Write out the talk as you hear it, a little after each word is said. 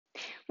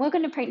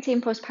Welcome to Pregnancy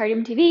and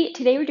Postpartum TV.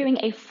 Today we're doing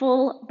a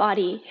full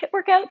body HIIT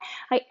workout.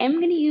 I am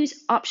going to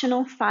use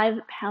optional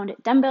 5-pound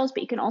dumbbells,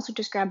 but you can also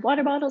just grab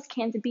water bottles,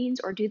 cans of beans,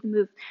 or do the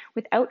move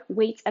without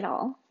weights at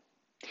all.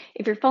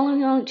 If you're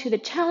following along to the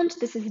challenge,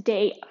 this is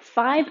day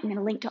 5. I'm going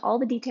to link to all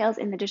the details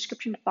in the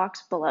description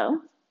box below.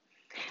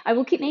 I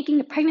will keep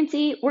making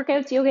pregnancy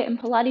workouts, yoga, and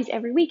Pilates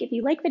every week. If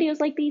you like videos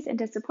like these and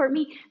to support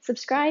me,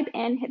 subscribe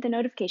and hit the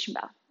notification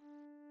bell.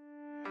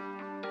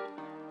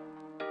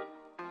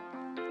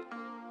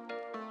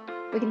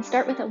 We can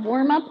start with a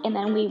warm-up and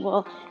then we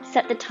will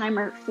set the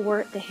timer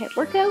for the HIIT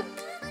workout.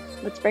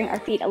 Let's bring our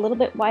feet a little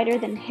bit wider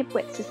than hip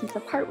width distance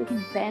apart. We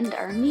can bend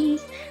our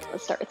knees.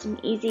 Let's start with some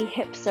easy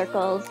hip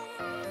circles.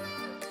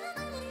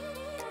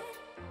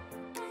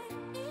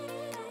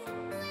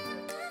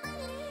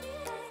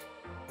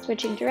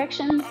 Switching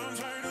directions.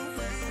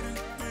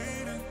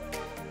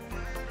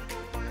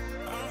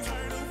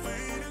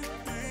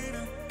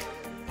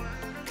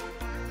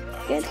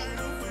 Good.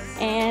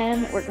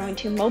 And we're going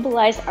to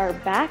mobilize our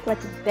back.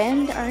 Let's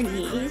bend our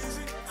knees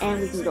and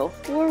we can go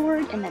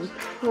forward and then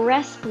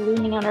press,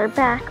 ballooning on our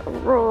back,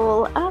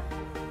 roll up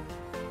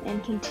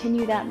and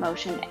continue that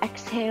motion.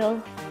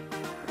 Exhale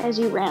as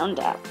you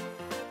round up.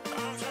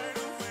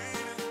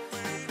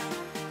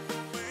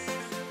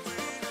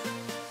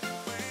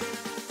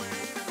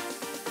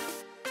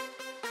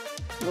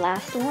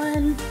 Last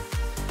one.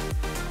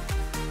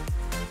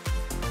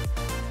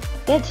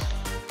 Good.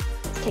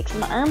 Let's take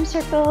some arm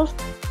circles.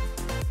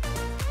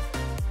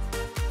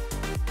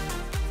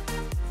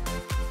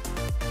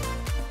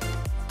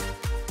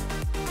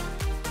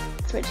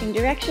 Switching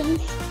directions.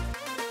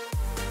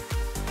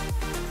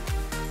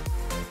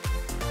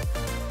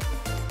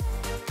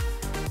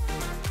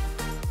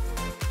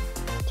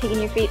 Taking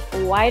your feet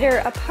wider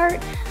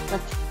apart.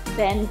 Let's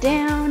bend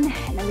down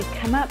and then we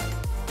come up.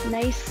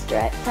 Nice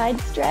stretch, side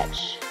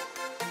stretch.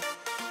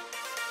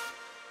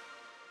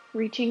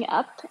 Reaching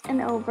up and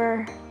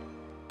over.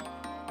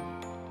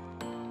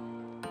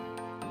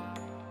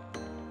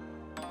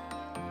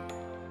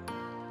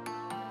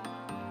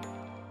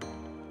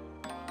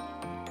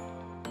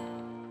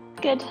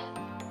 Good.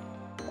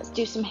 Let's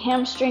do some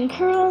hamstring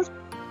curls.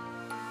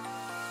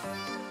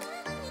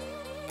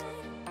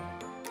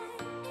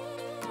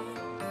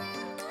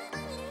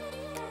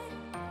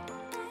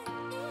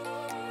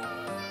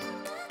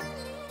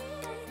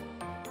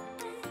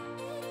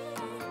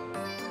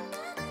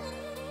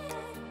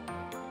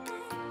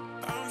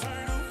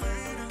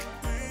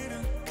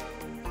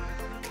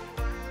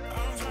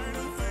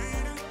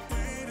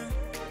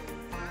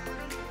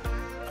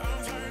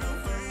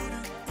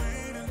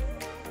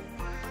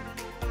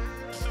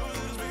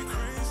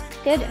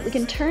 Good. We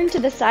can turn to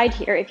the side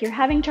here. If you're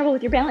having trouble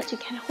with your balance, you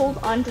can hold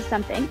on to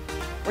something.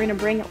 We're going to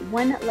bring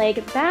one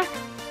leg back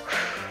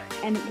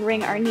and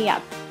bring our knee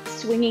up,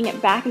 swinging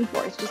it back and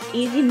forth. Just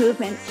easy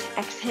movements.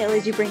 Exhale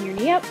as you bring your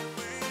knee up.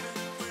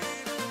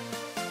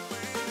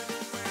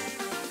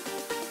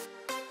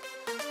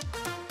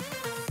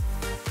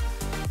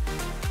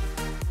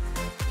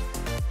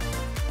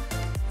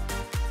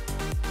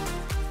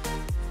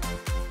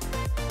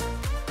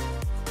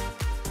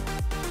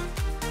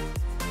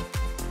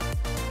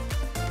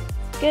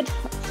 Good.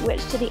 Let's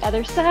switch to the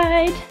other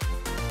side.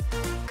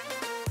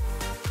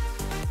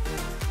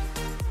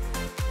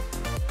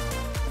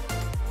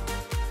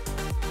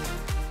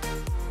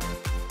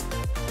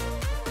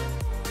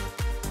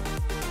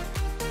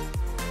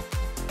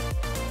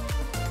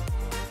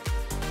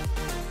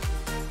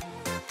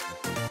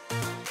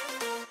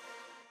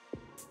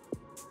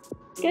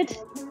 Good.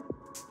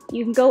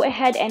 You can go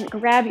ahead and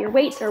grab your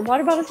weights or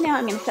water bottles now.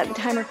 I'm going to set the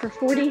timer for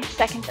 40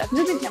 seconds of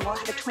movement, and we'll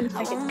have a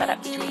 20-second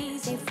setup between.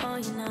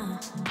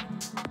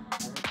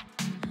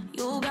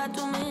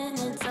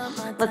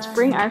 Let's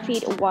bring our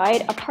feet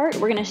wide apart.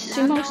 We're going to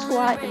sumo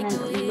squat and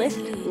then lift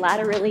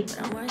laterally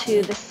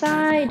to the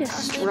side.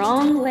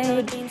 Strong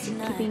legs,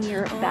 keeping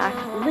your back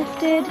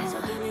lifted.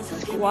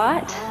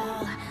 Squat.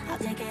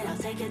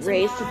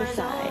 Raise to the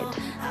side.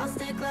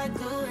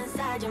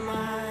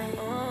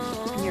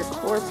 Keeping your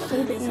core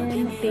pulled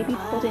in, baby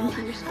pulled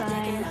into your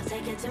spine.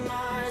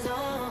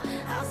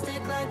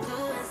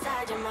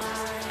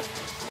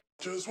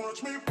 Just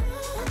watch me.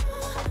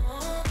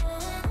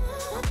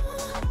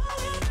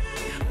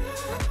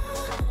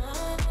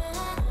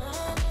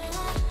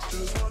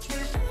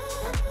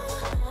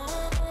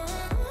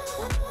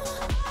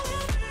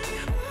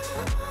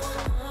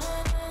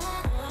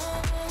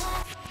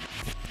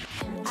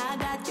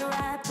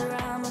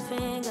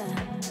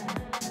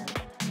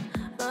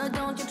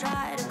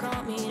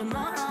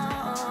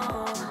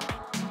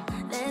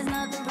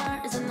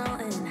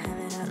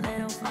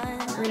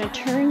 We're going to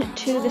turn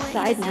to the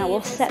side now.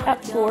 We'll set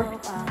up for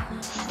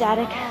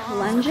static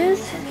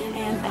lunges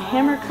and a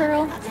hammer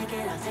curl.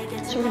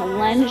 So we're going to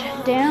lunge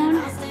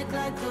down,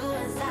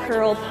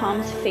 curl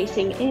palms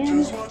facing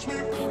in,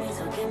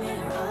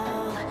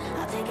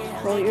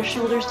 roll your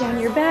shoulders down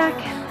your back,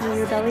 pull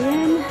your belly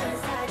in.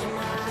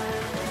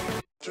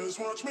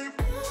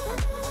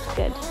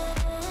 Good.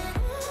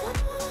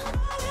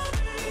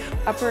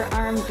 Upper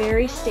arm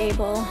very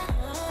stable.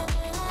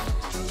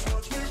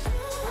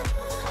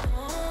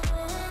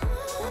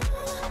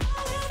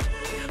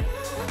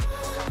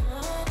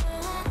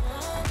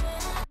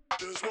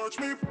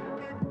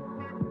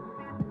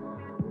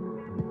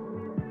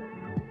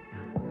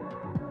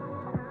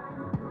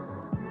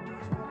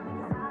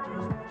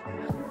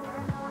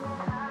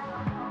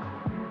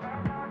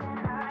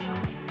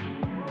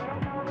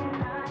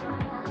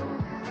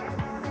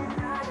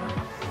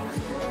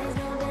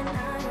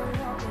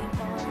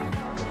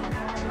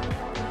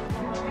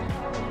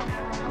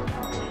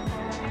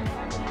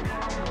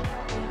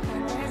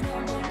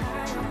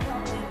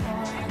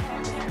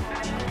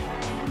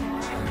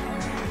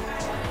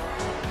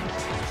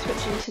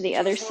 to the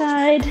other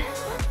side.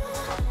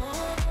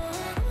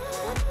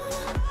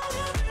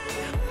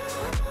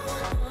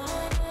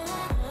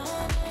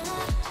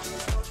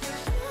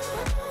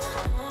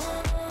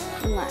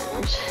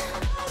 Lunge.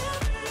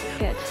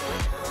 Good.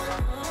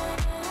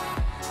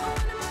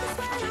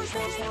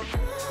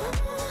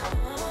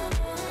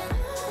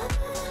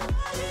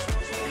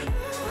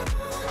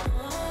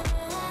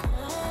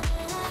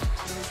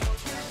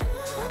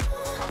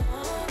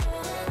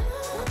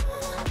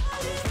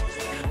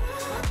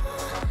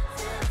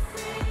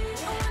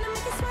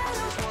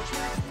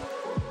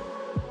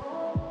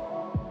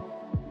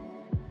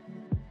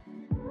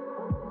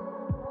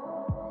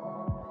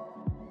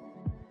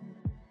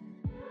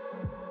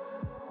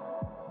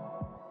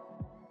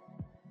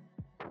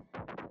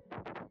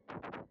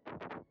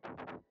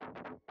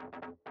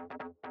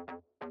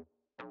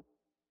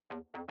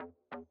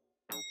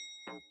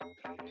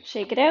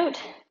 Shake it out.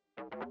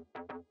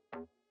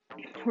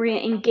 We're going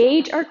to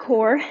engage our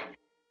core,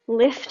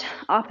 lift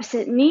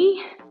opposite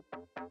knee.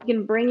 You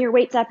can bring your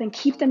weights up and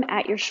keep them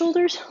at your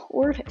shoulders,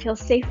 or if it feels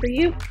safe for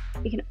you,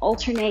 you can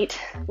alternate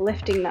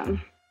lifting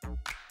them.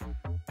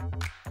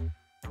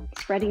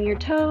 Spreading your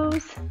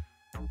toes,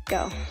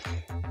 go.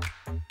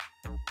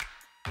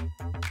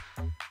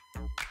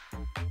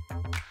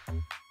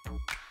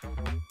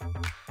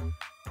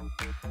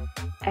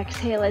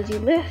 Exhale as you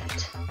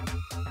lift.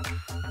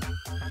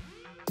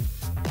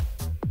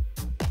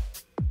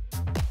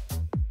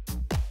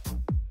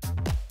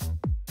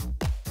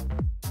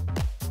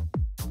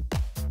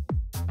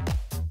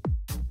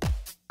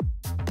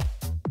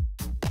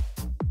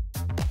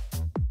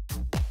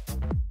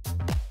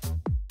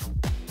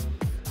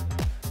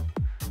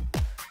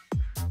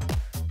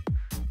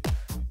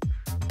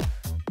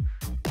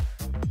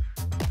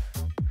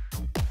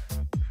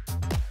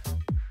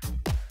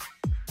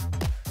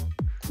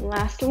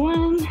 Last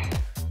one.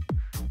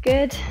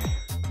 Good.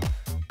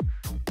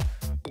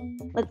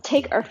 Let's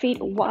take our feet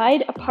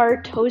wide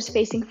apart, toes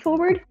facing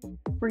forward.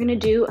 We're going to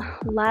do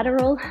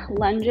lateral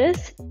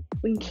lunges.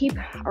 We can keep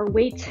our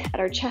weights at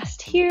our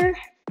chest here.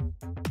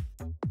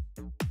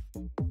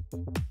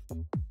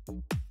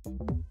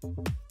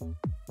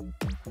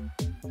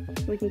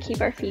 We can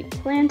keep our feet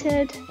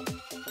planted,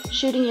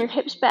 shooting your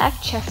hips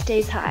back, chest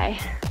stays high.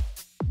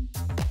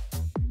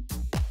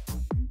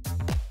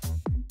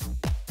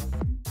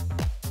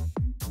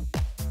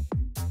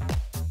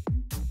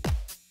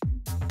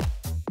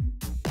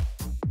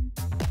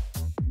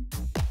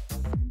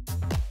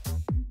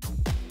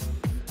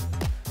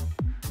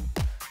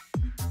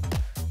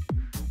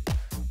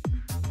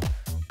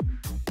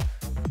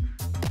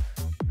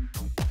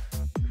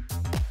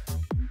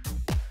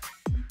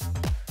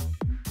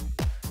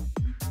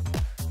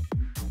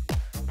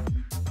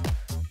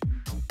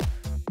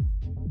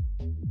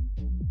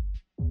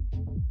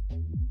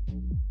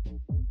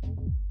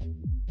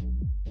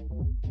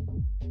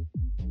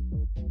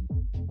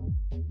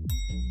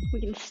 We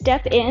can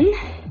step in.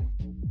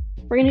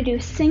 We're going to do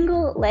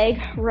single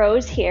leg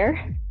rows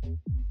here.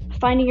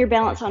 Finding your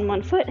balance on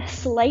one foot,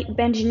 slight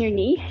bend in your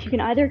knee. You can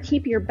either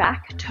keep your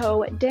back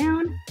toe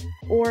down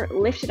or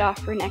lift it off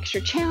for an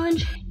extra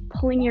challenge.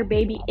 Pulling your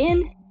baby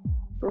in,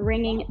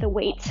 bringing the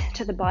weights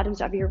to the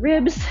bottoms of your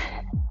ribs.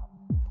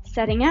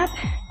 Setting up,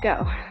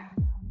 go.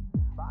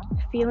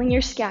 Feeling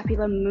your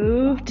scapula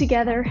move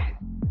together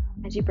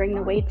as you bring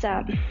the weights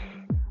up.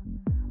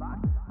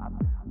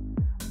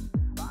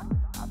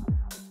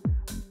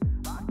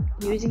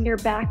 Using your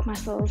back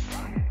muscles.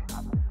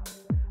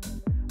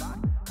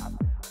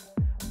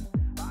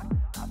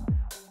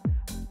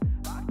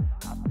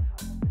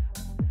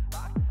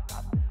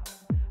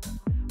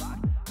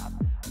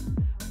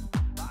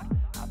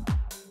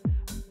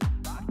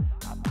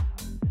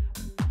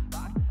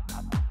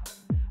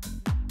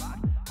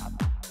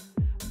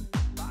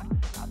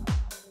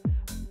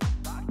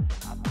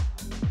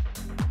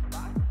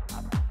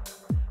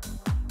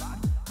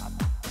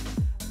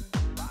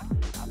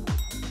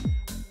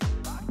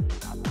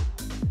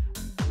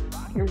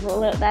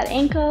 Roll out that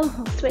ankle.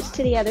 We'll switch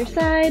to the other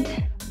side.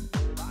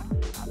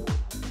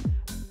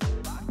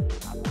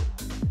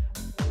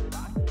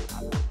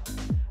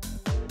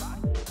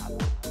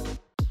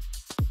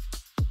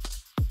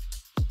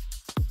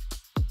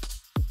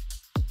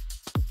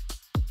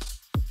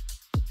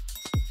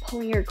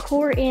 Pulling your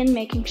core in,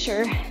 making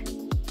sure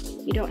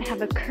you don't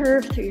have a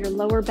curve through your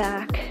lower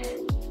back.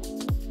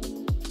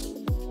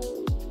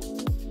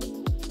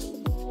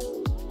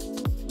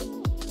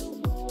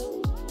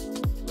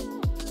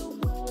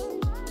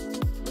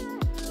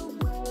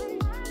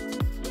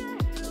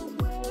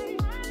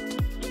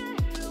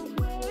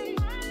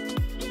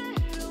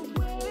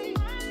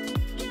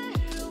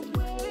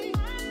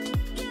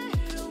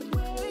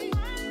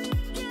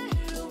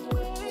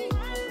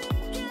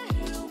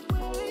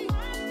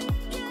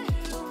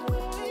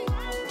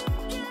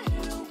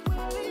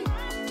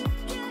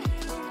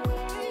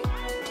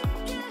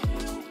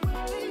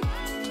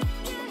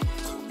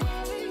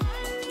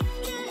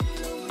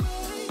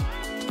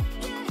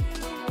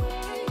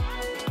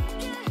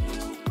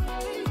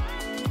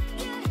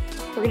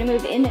 We're gonna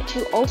move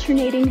into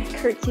alternating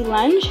curtsy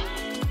lunge.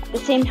 At the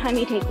same time,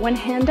 you take one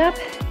hand up,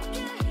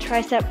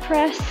 tricep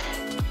press,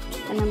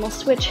 and then we'll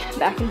switch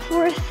back and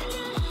forth,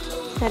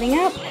 setting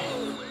up.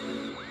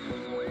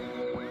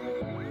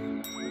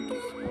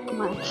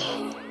 March.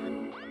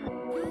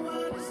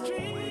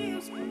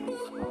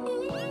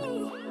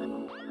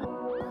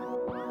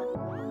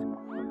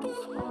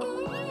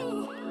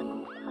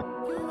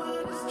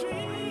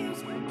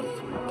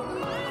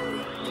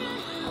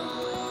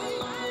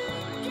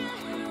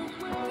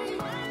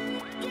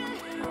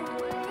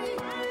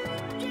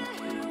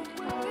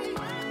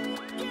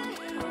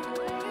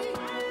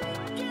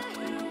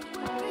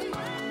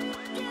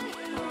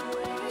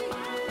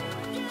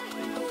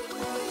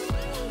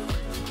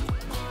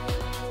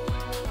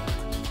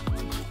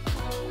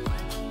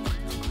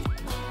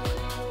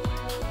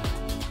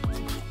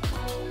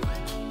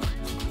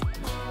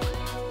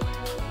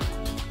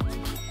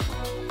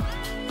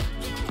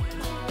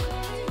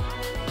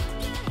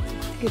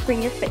 You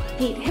bring your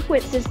feet hip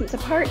width distance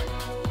apart.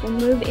 We'll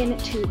move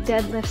into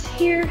deadlifts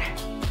here,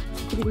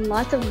 giving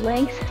lots of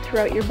length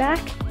throughout your back.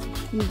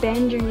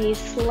 Bend your knees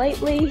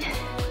slightly.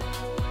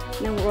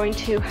 Then we're going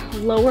to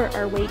lower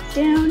our weights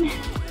down.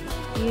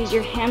 Use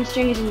your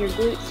hamstrings and your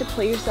glutes to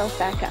pull yourself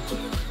back up.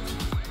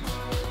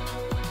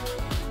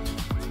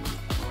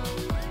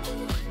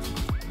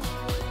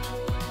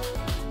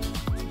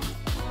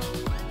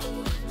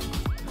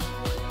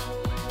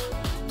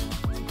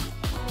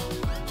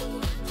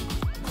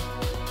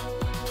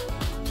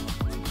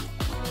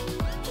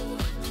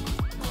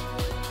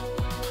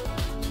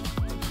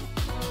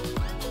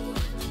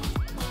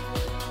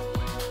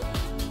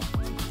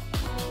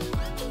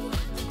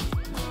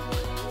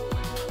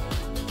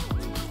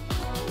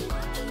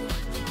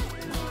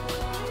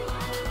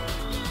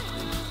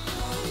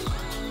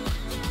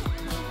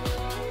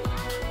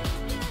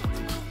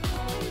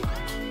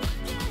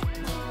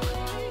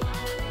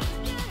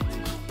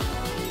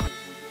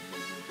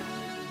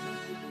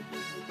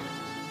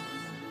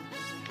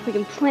 We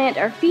can plant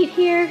our feet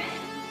here,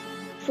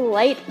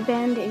 slight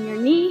bend in your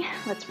knee.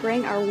 Let's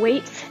bring our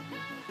weights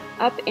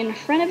up in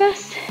front of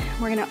us.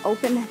 We're gonna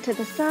open to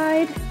the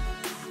side,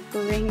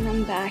 bring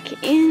them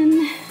back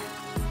in.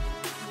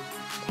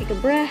 Take a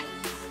breath,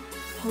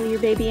 pull your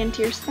baby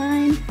into your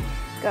spine,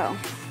 go.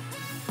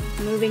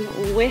 Moving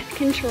with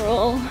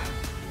control.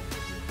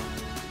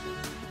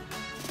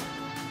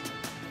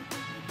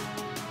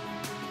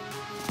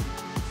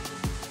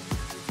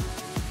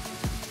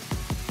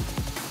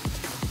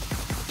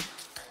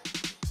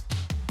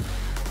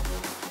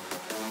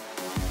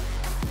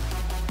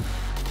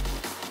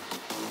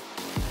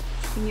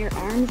 And your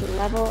arms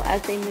level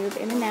as they move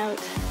in and out.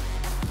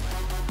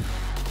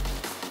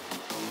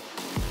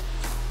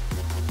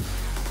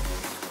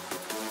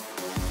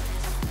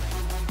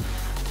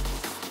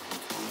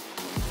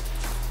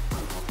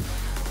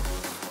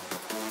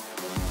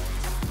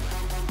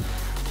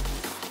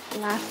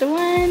 Last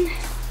one.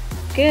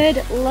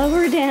 Good,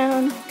 lower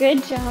down,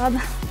 good job.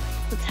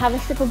 Let's have a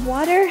sip of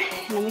water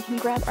and then we can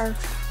grab our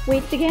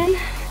weights again.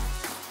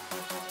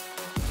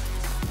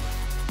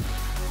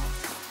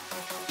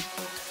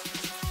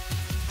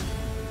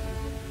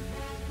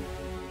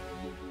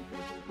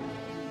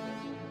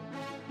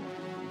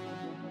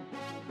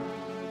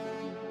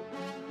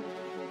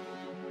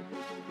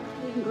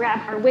 We can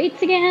grab our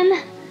weights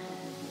again.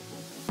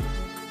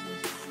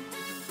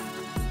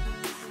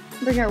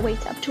 Bring our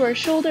weights up to our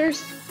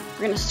shoulders.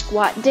 We're gonna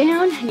squat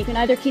down, and you can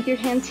either keep your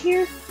hands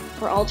here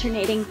or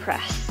alternating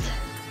press.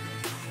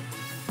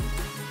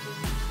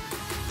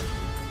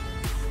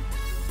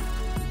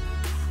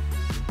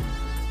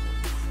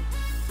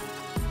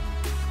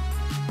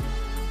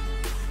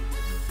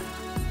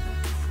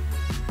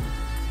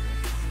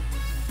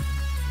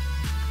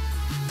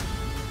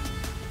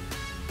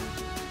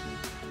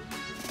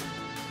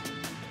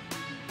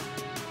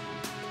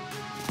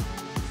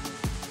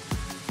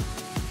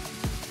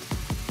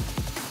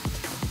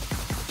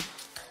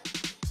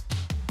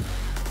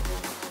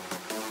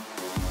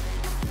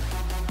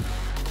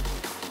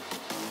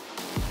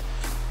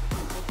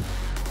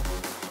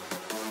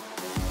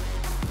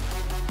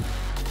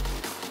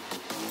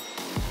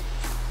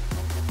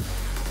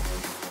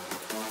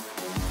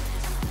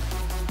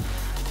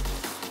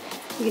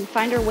 We can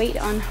find our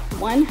weight on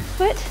one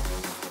foot,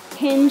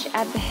 hinge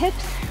at the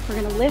hips. We're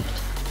gonna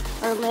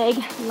lift our leg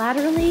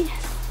laterally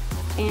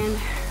and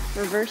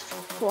reverse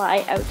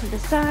fly out to the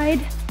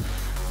side,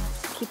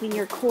 keeping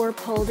your core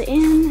pulled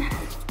in.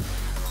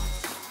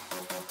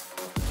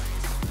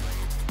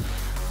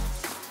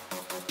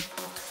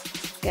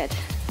 Good.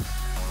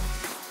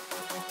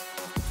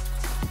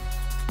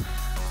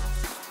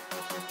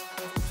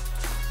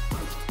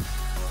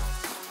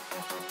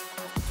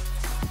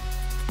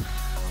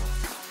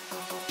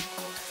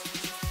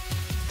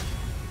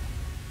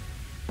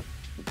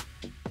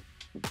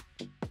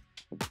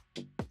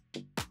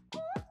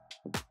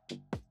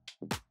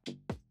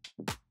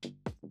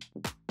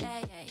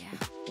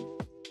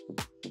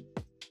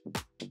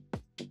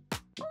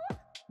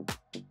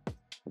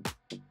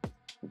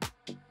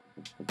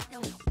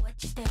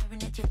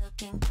 staring at you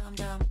looking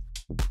dumb.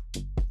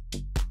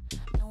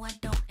 No, I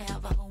don't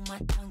ever hold my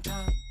tongue.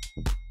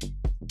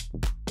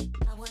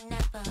 I will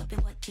never be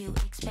what you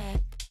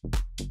expect.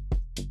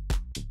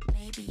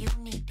 Maybe you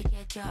need to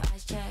get your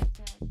eyes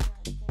checked.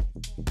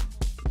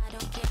 I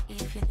don't care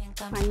if you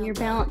think I'm Find your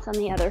balance on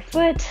the other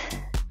foot.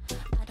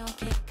 I don't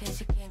care 'cause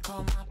you can't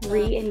call my bluff.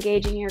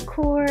 Re-engaging your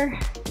core.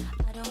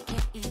 I don't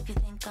care if you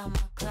think I'm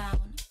a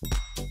clown.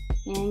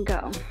 And go.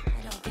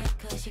 I don't care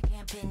 'cause you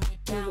can't pin me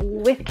down.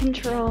 Moving with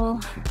control.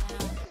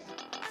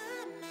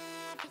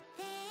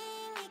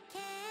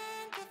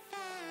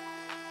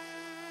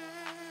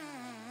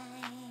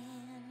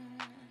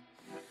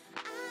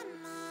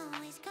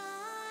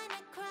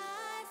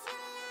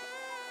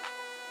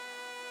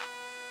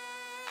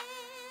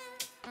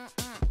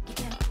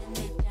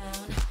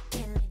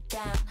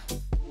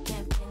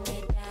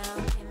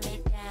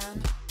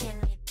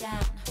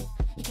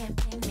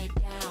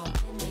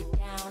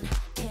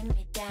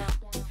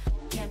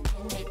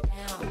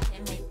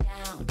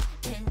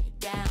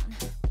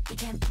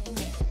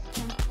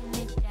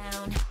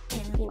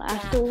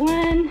 Last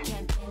one.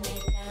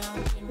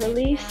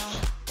 Release.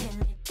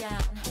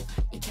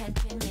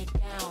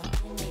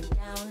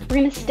 We're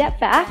going to step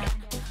back,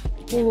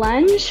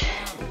 lunge,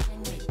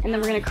 and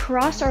then we're going to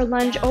cross our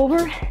lunge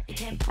over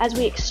as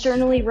we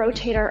externally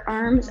rotate our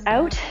arms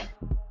out,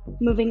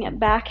 moving it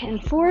back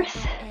and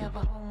forth,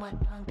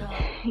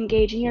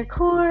 engaging your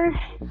core,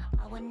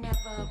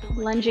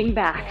 lunging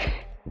back,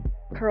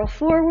 curl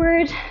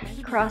forward,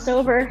 cross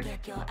over,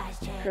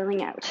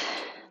 curling out.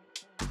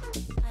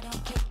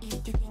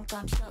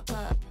 I'm stuck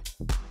up.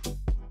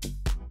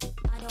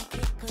 I don't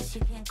care 'cause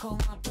you can't call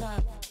my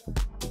bluff.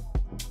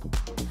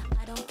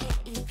 I don't care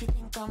if you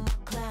think I'm a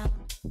clown.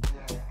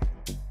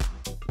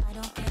 I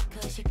don't care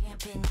 'cause you can't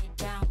pin me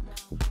down.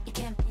 You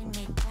can't pin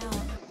me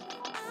down.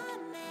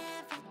 I'm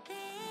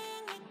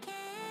everything you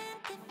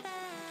can't define.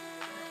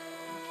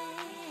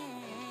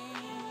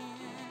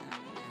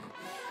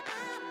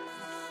 I'm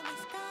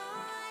always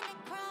gonna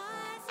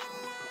cross a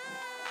line.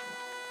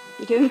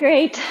 You're doing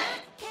great.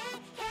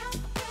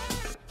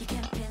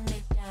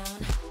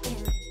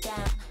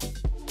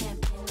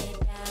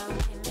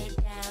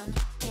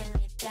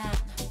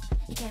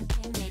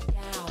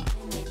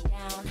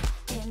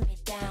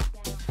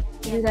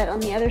 Do that on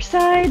the other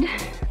side.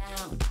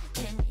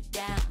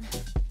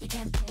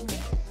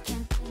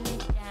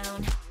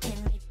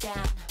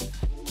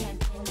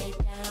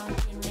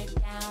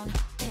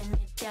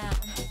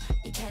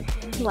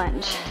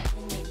 Lunge.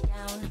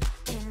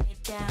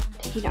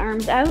 Taking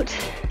arms out.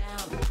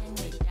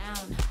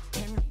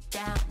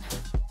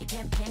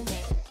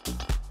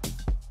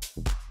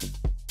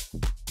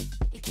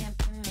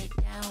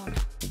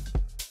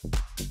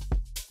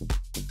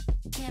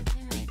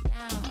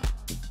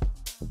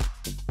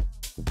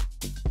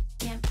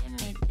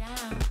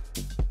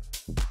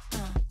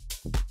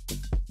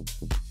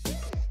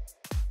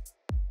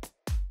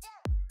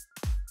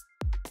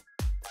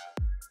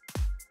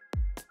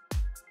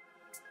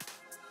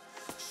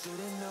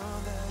 Should've known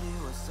that it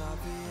was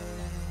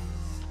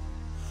obvious.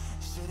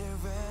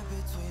 Should've read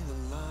between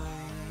the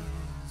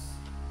lines.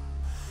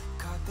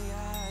 Caught the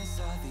eyes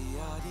of the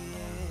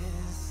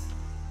audience.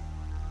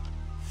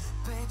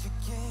 Played your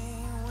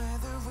game where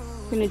the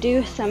rules. We're going to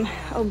do some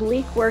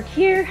oblique work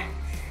here.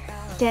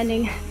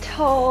 Standing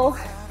tall.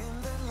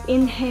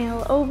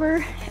 Inhale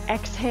over.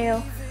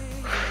 Exhale.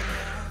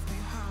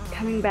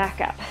 Coming back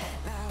up.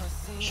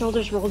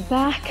 Shoulders rolled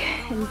back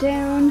and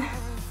down.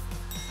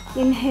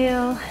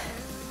 Inhale.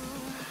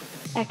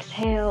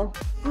 Exhale.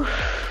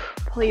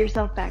 Pull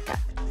yourself back up.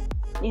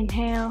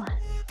 Inhale.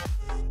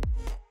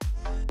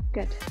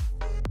 Good.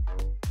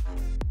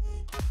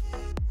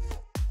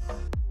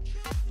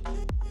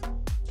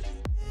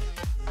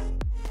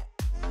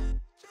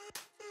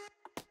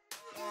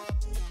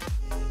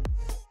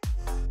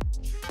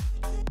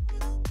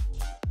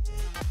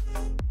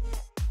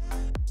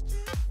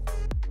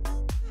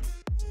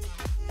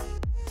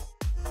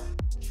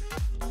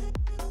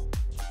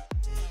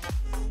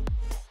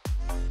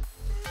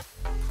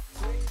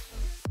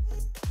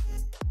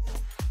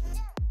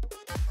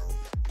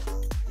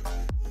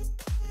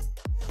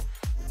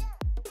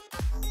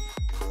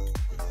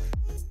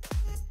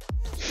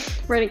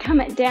 We're going to come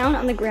down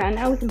on the ground.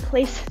 Now we can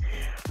place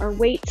our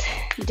weights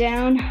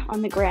down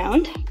on the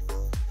ground.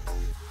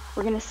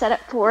 We're going to set up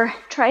for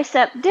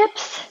tricep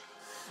dips.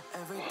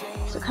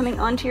 So coming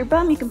onto your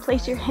bum, you can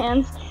place your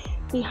hands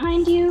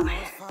behind you,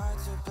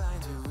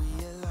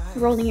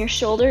 rolling your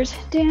shoulders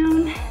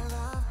down.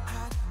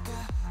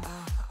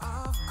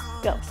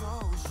 Go.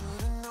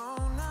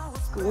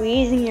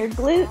 Squeezing your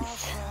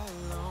glutes.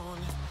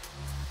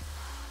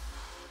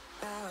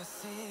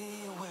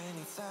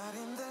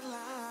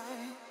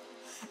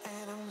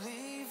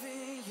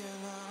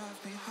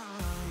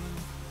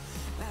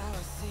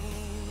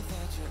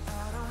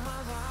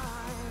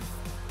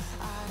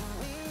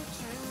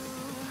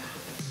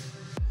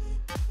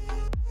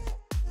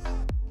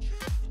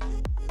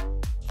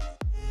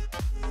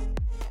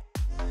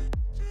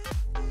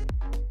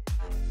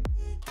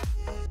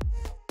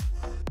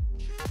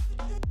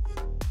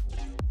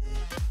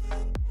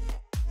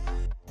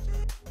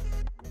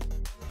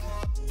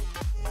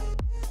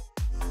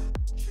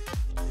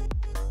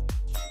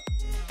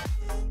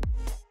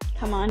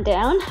 Come on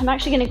down. I'm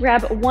actually gonna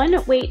grab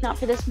one weight, not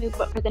for this move,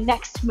 but for the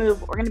next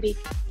move. We're gonna be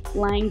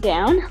lying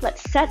down.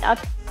 Let's set up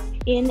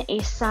in a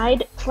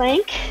side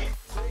plank.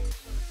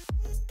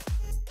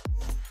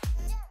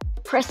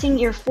 Pressing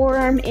your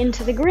forearm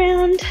into the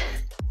ground.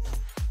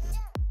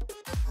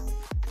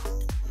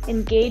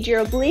 Engage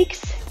your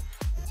obliques.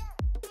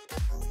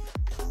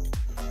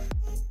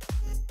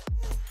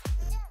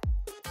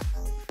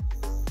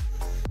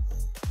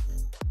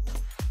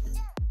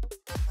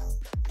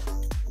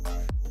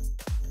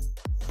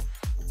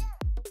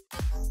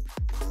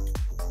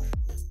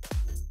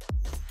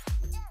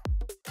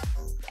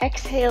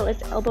 Exhale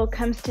as elbow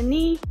comes to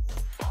knee,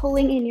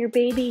 pulling in your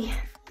baby.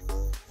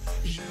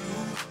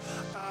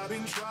 I've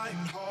been trying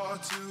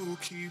hard to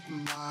keep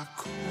my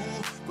cool,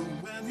 but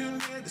when you're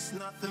near, there's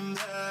nothing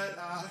that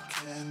I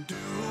can do.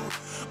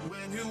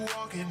 When you're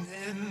walking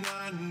in,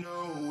 I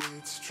know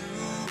it's true.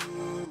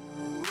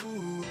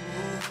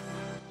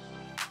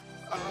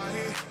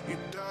 It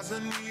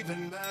doesn't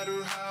even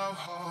matter how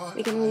hard.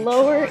 We can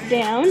lower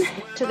down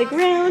to the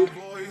ground.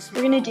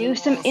 We're gonna do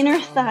some inner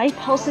thigh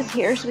pulses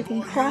here, so we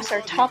can cross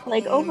our top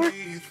leg over,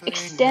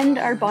 extend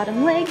our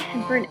bottom leg,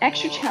 and for an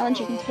extra challenge,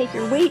 you can take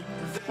your weight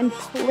and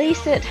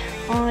place it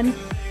on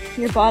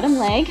your bottom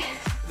leg.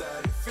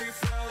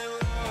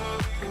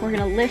 We're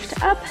gonna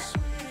lift up,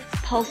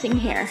 pulsing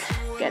here.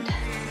 Good.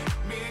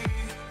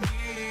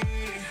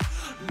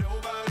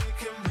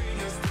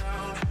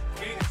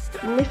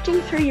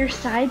 Lifting through your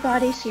side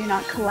body so you're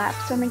not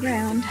collapsed on the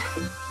ground.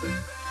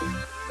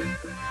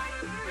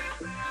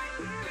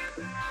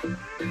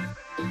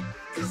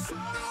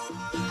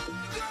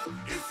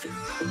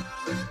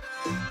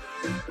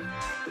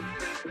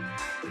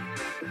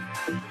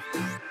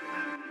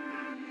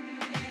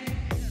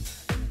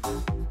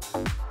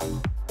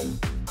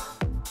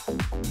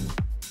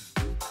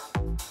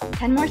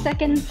 Ten more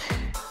seconds.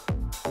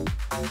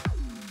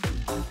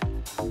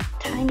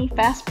 Tiny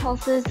fast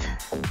pulses.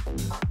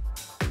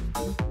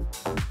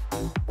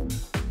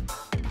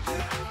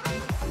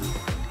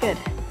 Good.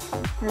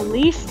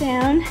 Release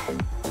down.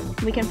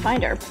 We can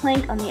find our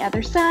plank on the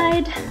other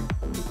side,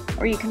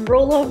 or you can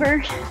roll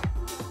over.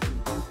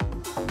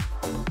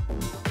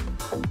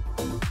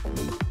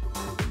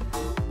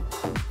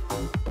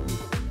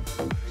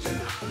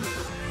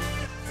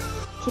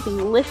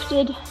 Keeping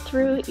lifted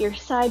through your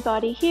side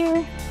body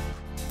here.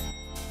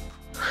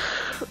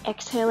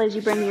 Exhale as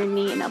you bring your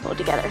knee and elbow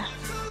together.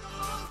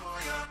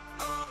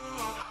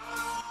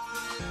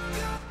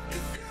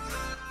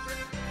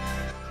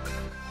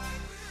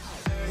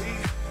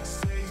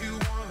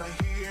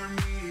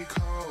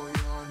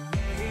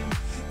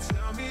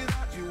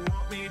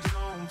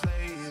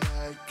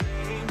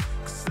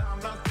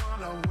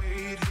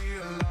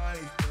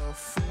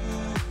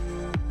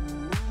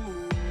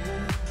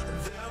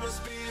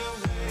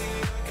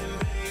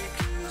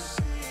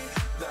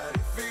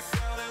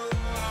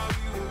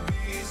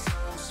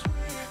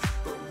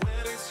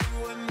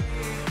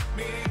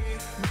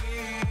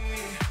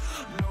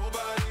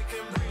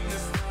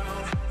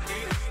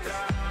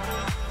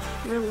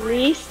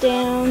 Release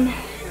down.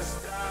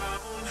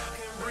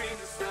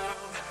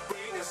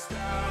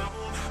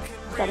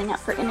 Setting up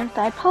for inner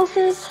thigh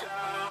pulses.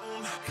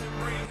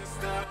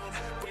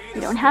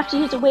 You don't have to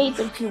use a weight,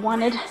 but if you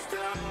wanted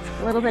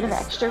a little bit of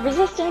extra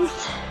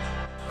resistance,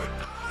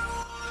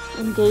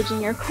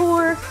 engaging your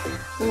core,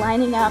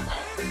 lining up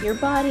your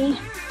body,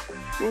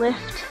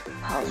 lift,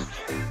 pulse.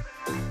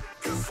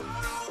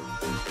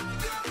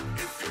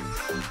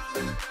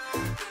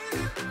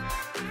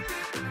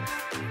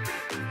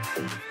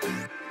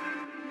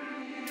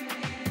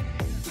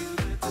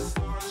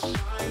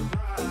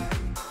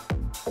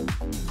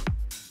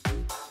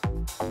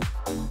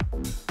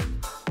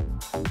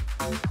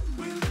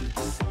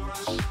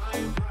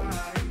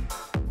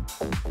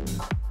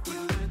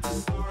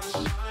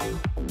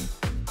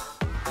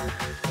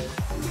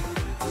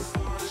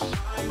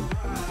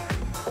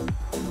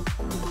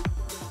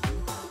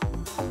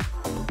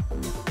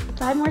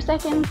 5 more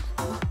seconds.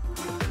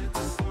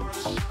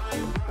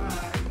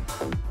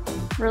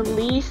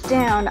 Release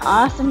down.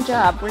 Awesome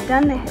job. We're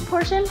done the hip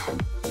portion.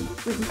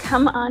 We can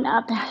come on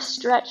up,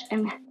 stretch,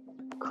 and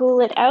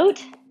cool it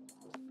out.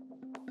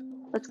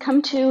 Let's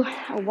come to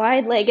a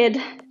wide-legged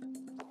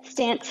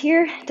stance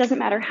here. Doesn't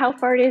matter how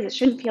far it is. It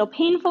shouldn't feel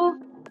painful.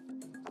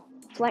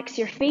 Flex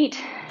your feet.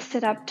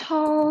 Sit up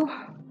tall.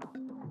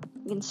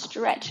 You can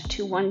stretch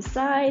to one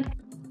side,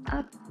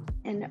 up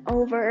and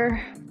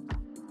over.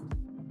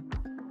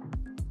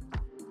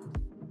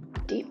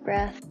 Deep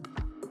breath.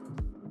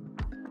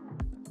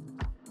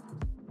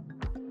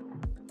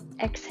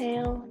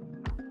 Exhale,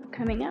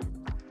 coming up,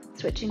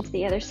 switching to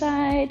the other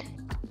side.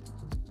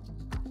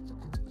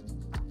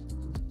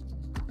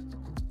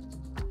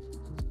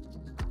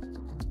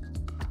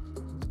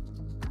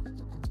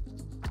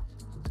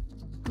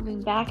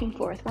 Moving back and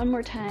forth one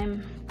more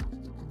time.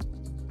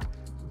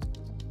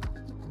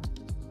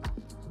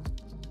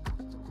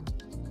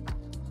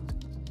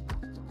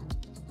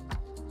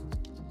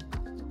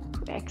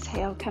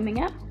 Exhale,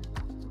 coming up,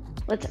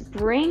 Let's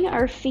bring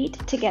our feet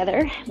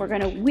together. We're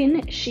going to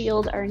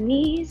windshield our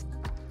knees,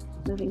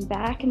 moving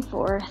back and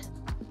forth.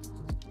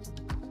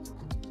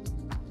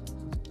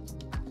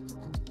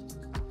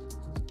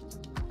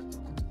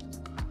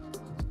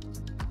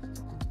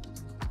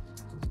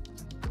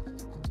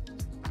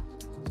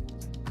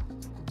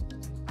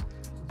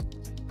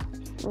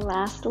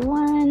 Last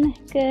one,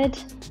 good.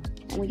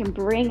 And we can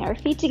bring our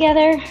feet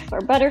together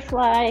for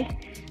butterfly,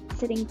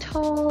 sitting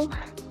tall.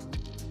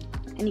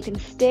 And you can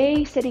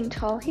stay sitting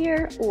tall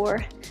here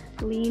or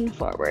lean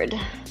forward.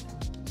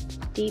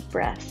 Deep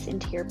breaths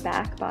into your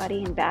back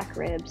body and back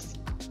ribs.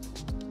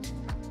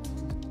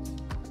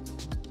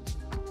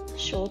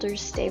 Shoulders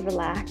stay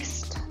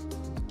relaxed.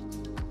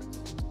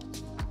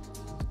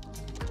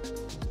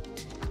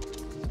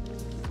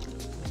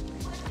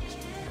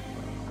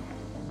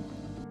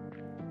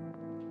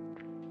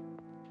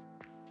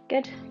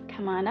 Good,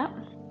 come on up.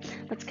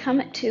 Let's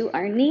come to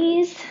our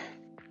knees.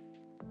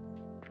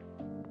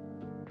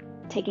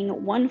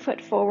 Taking one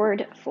foot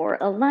forward for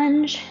a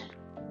lunge.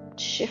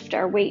 Shift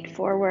our weight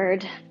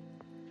forward.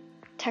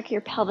 Tuck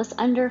your pelvis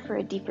under for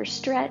a deeper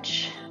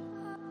stretch.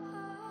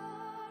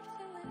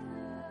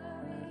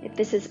 If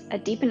this is a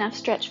deep enough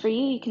stretch for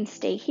you, you can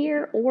stay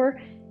here, or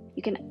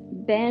you can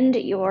bend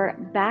your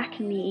back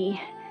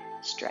knee,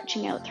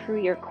 stretching out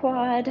through your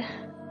quad.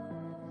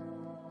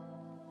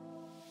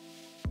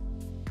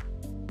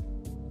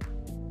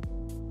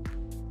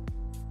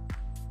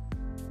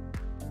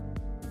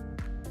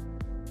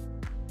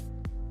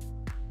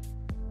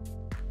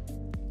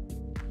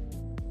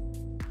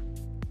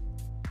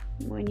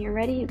 When you're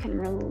ready, you can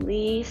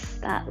release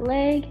that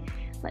leg.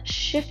 Let's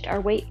shift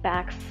our weight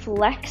back,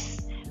 flex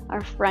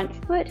our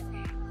front foot,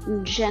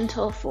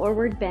 gentle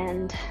forward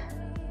bend.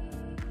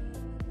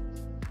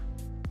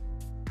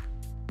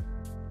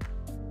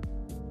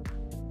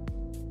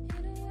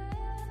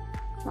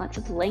 Lots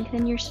of length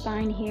in your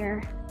spine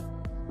here.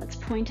 Let's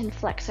point and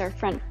flex our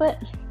front foot.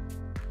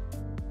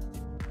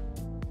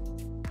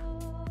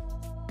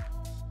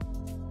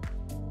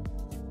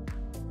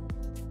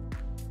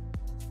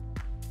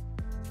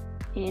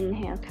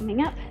 Inhale,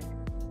 coming up,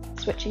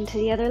 switching to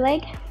the other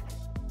leg.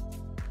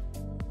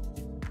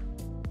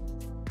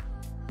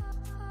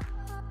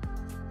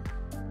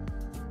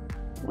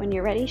 When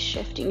you're ready,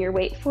 shifting your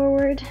weight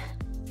forward.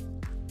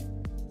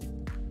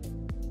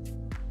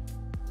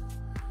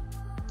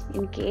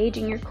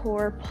 Engaging your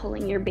core,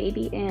 pulling your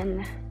baby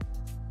in.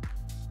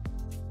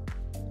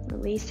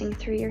 Releasing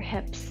through your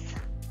hips.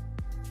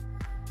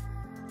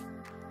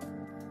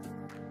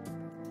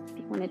 If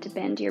you wanted to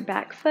bend your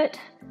back foot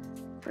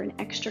for an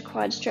extra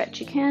quad stretch,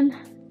 you can.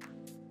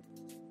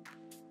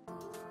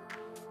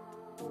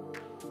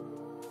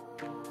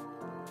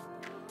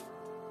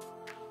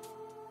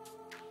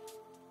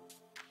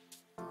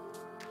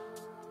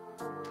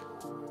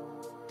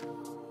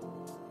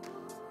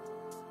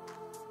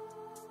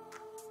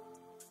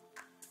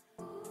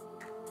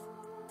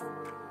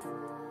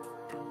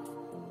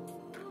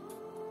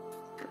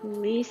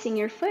 Releasing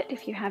your foot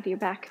if you have your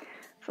back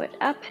foot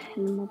up,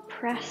 and then we'll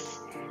press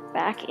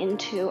back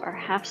into our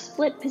half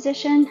split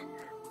position.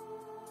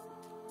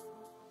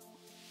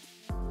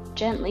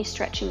 Gently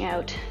stretching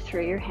out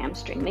through your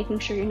hamstring, making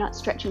sure you're not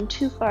stretching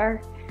too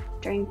far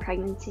during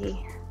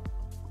pregnancy.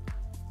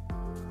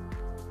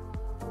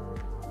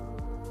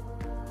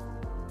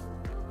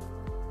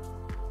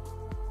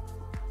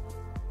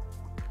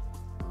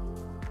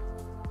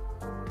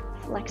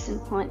 Flex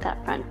and point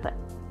that front foot.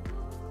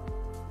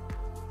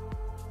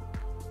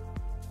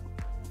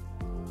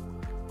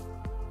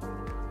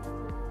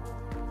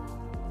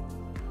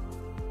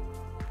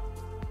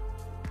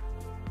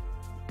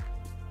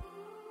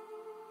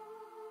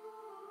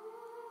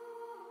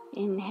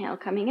 Inhale,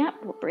 coming up,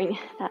 we'll bring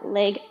that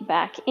leg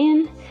back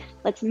in.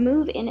 Let's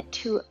move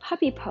into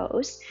puppy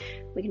pose.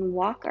 We can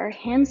walk our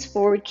hands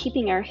forward,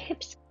 keeping our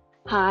hips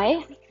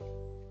high,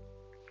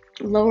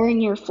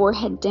 lowering your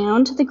forehead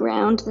down to the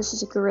ground. This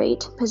is a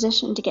great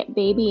position to get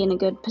baby in a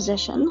good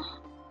position.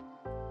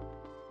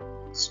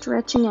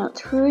 Stretching out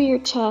through your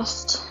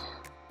chest.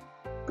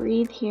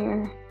 Breathe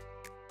here.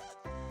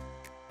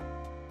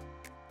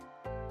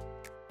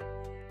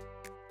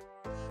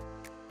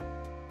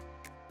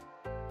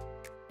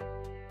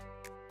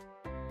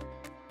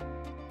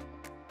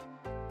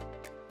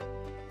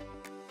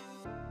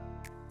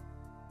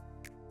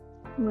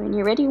 When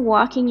you're ready,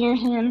 walking your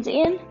hands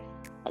in.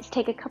 Let's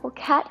take a couple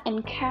cat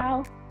and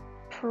cow,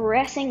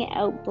 pressing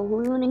out,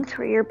 ballooning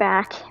through your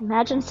back.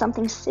 Imagine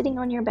something sitting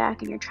on your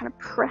back and you're trying to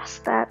press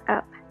that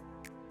up.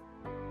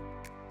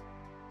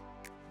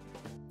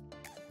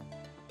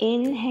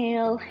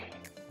 Inhale,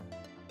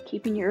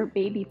 keeping your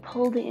baby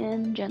pulled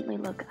in, gently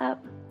look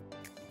up.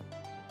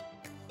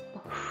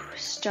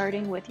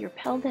 Starting with your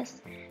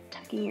pelvis,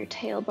 tucking your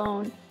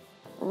tailbone,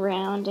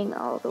 rounding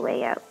all the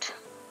way out.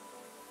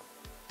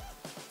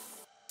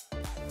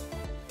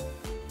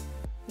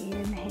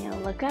 Inhale,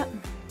 look up.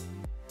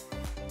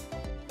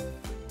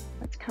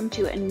 Let's come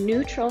to a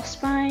neutral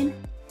spine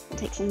and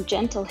take some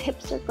gentle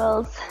hip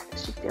circles.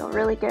 This should feel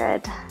really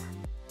good.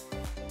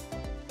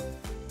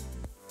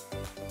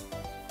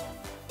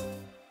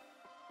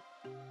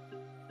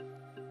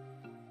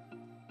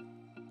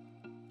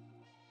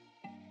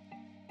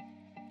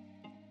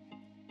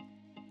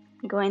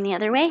 Going the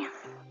other way.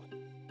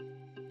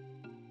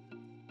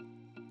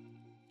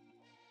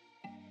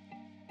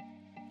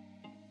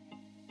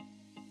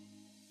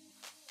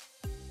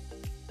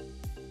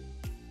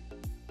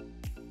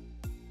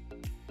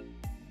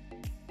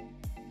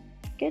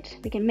 Good.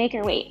 We can make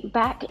our way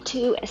back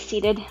to a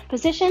seated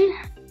position.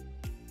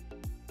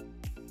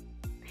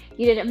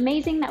 You did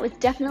amazing. That was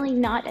definitely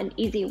not an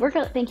easy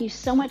workout. Thank you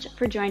so much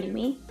for joining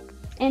me.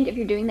 And if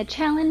you're doing the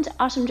challenge,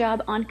 awesome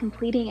job on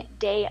completing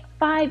day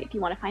 5. If you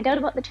want to find out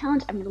about the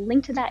challenge, I'm going to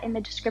link to that in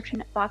the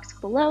description box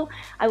below.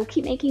 I will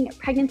keep making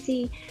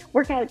pregnancy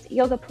workouts,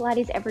 yoga,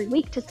 Pilates every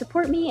week to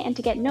support me and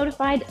to get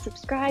notified.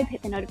 Subscribe,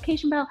 hit the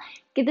notification bell,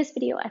 give this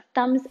video a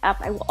thumbs up.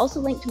 I will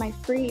also link to my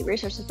free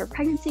resources for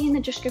pregnancy in the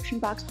description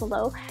box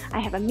below. I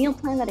have a meal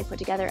plan that I put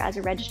together as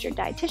a registered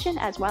dietitian,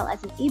 as well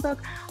as an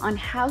ebook on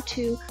how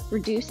to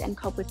reduce and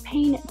cope with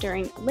pain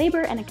during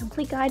labor, and a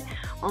complete guide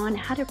on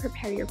how to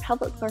prepare your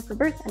pelvic floor for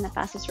birth and the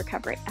fastest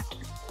recovery after.